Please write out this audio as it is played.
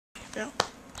go.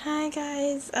 Hi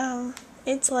guys,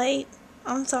 it's late.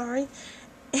 I'm sorry.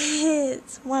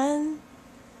 It's 1:33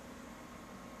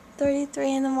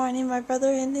 in the morning. My brother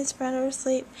and his friend are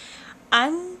asleep.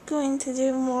 I'm going to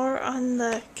do more on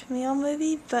the Camille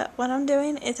movie, but what I'm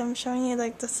doing is I'm showing you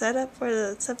like the setup where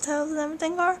the subtitles and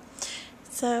everything are.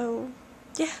 So,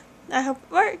 yeah, I hope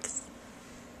it works.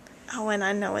 Oh, and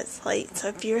I know it's late, so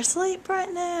if you're asleep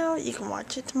right now, you can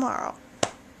watch it tomorrow.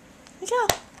 Here we go.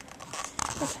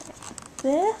 Okay,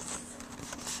 this,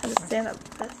 how to stand up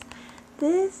with this.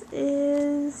 This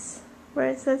is where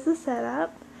it says the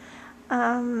setup.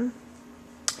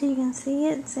 You can see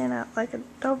it sent out like a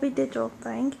Dolby Digital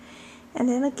thing. And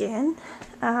then again,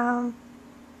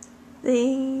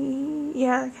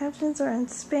 the captions are in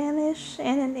Spanish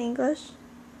and in English.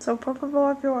 So probably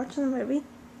if you're watching the movie,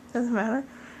 doesn't matter.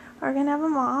 Are gonna have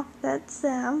them off. That's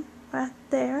them right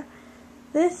there.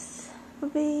 This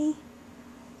would be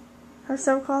her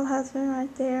so-called husband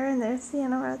right there, and there's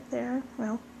Sienna right there.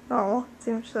 Well, normal,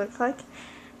 see what she looks like.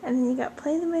 And then you got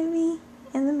play the movie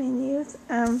and the menus.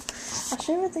 I'll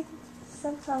show you what the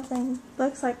subtitle thing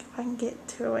looks like if I can get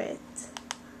to it.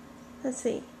 Let's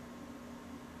see.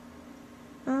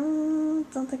 Don't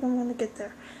think I'm gonna get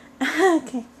there.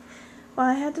 Okay. Well,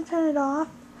 I had to turn it off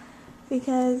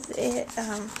because it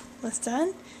was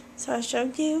done. So I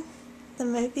showed you the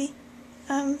movie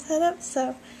setup.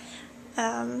 So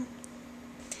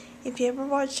if you ever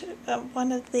watch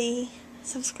one of the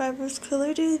subscribers,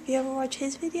 Cooler Dude, if you ever watch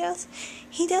his videos,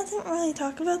 he doesn't really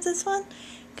talk about this one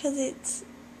because it's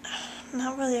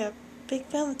not really a big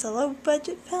film. It's a low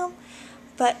budget film.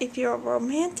 But if you're a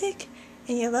romantic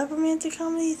and you love romantic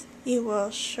comedies, you will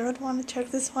sure want to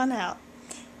check this one out.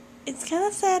 It's kind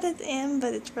of sad at the end,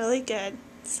 but it's really good.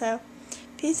 So,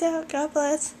 peace out, God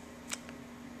bless,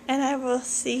 and I will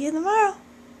see you tomorrow.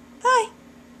 Bye.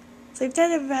 Sleep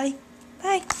tight, everybody.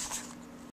 Bye.